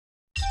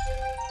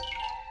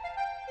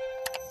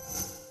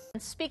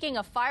And speaking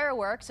of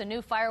fireworks, a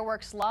new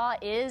fireworks law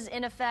is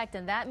in effect,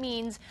 and that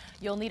means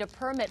you'll need a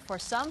permit for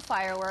some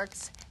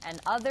fireworks, and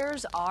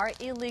others are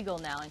illegal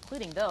now,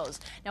 including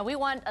those. Now, we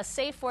want a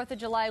safe 4th of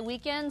July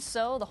weekend,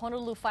 so the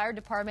Honolulu Fire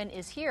Department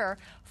is here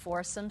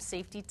for some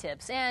safety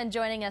tips. And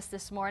joining us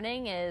this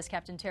morning is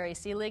Captain Terry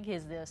Seelig.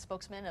 He's the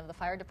spokesman of the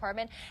fire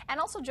department. And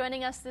also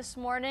joining us this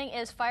morning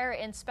is Fire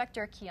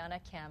Inspector Kiana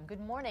Kam. Good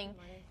morning. Good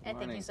morning. And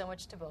thank you so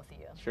much to both of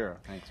you. Sure,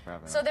 thanks for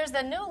having us. So there's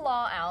the new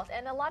law out,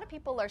 and a lot of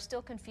people are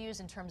still confused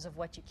in terms of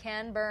what you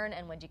can burn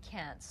and what you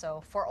can't.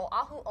 So for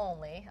Oahu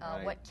only,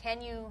 Right. what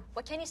can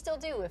you still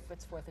do if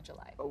it's 4th of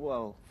July?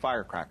 Well,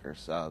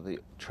 firecrackers. The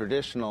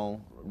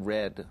traditional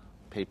red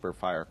paper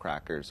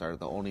firecrackers are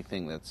the only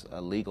thing that's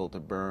illegal to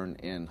burn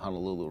in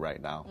Honolulu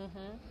right now.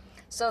 Mm-hmm.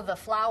 So the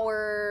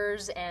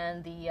flowers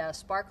and the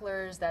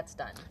sparklers, that's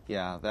done?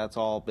 Yeah, that's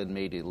all been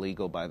made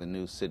illegal by the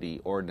new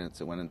city ordinance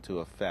that went into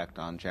effect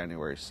on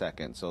January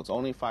 2nd. So it's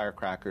only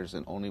firecrackers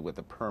and only with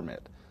a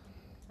permit.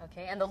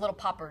 Okay, and the little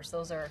poppers,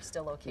 those are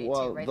still okay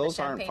well, too, right? Those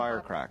aren't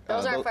firecrackers.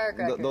 Those aren't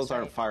firecrackers. Those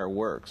aren't right.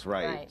 fireworks,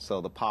 right?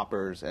 So the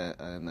poppers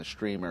and the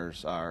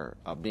streamers are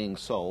being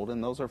sold,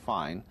 and those are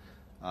fine.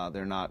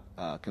 They're not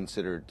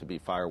considered to be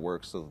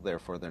fireworks, so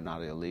therefore they're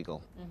not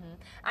illegal. Mm-hmm.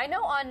 I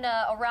know on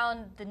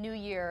around the new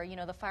year, you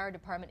know, the fire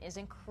department is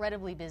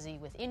incredibly busy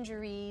with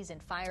injuries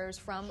and fires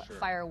from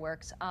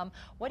fireworks.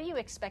 What are you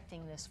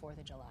expecting this 4th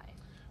of July?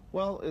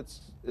 Well,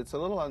 it's a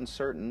little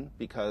uncertain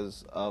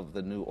because of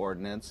the new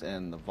ordinance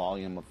and the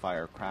volume of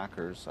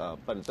firecrackers,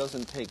 but it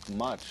doesn't take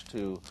much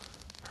to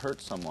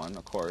hurt someone,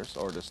 of course,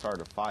 or to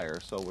start a fire.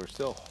 So we're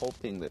still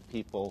hoping that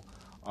people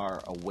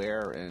are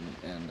aware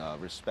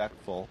and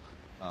respectful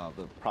of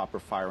the proper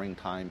firing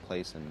time,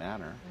 place, and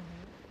manner.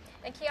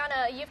 Mm-hmm. And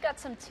Kiana, you've got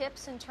some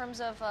tips in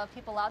terms of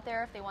people out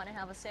there if they want to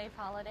have a safe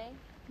holiday?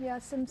 Yeah,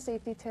 some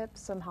safety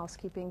tips, some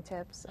housekeeping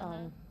tips.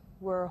 Mm-hmm.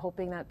 We're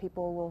hoping that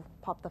people will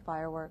pop the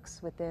fireworks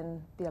within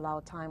the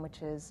allowed time,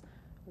 which is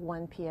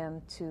 1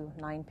 p.m. to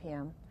 9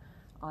 p.m.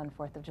 on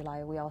 4th of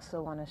July. We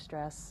also want to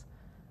stress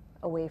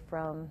away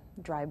from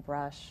dry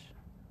brush,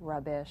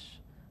 rubbish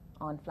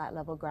on flat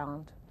level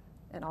ground,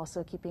 and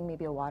also keeping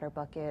maybe a water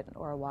bucket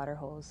or a water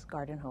hose,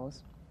 garden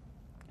hose,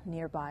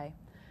 nearby,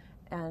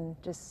 and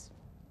just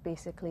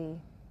basically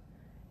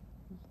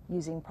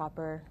using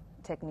proper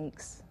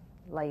techniques,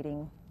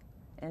 lighting,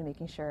 and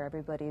making sure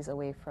everybody's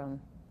away from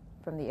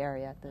the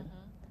area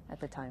at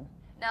the time.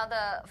 Now,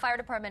 the fire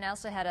department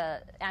also had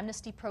an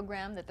amnesty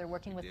program that they're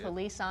working with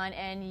police on,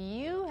 and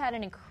you had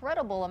an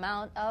incredible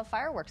amount of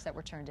fireworks that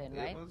were turned in,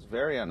 right? It was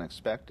very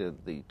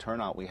unexpected, the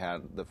turnout we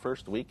had. The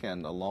first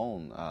weekend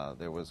alone,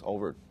 there was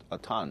over a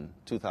ton,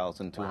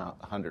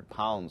 2,200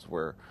 pounds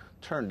were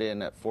turned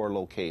in at 4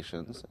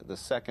 locations. The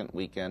second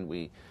weekend,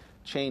 we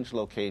changed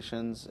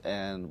locations,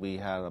 and we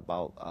had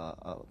about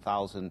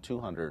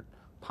 1,200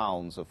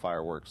 pounds of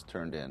fireworks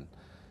turned in.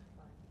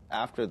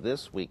 After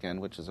this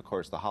weekend, which is, of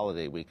course, the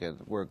holiday weekend,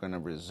 we're going to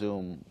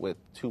resume with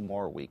 2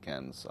 more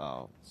weekends.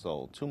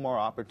 So 2 more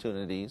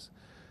opportunities.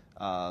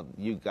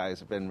 You guys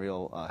have been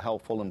real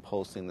helpful in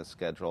posting the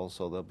schedule,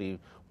 so there'll be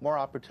more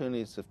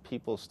opportunities if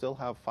people still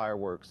have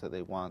fireworks that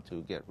they want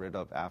to get rid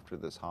of after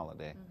this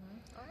holiday.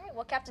 Mm-hmm. All right.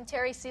 Well, Captain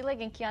Terry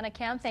Seelig and Kiana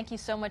Kam, thank you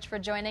so much for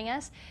joining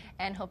us,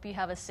 and hope you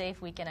have a safe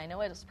weekend. I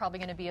know it's probably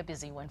going to be a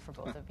busy one for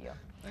both of you.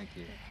 Thank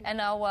you. And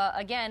now,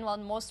 again, while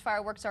most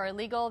fireworks are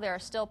illegal, there are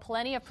still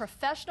plenty of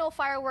professional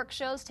fireworks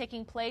shows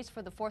taking place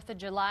for the 4th of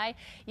July.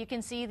 You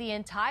can see the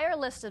entire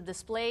list of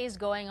displays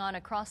going on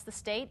across the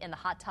state in the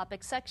Hot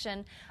Topics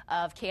section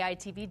of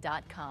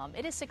KITV.com.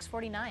 It is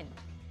 6:49.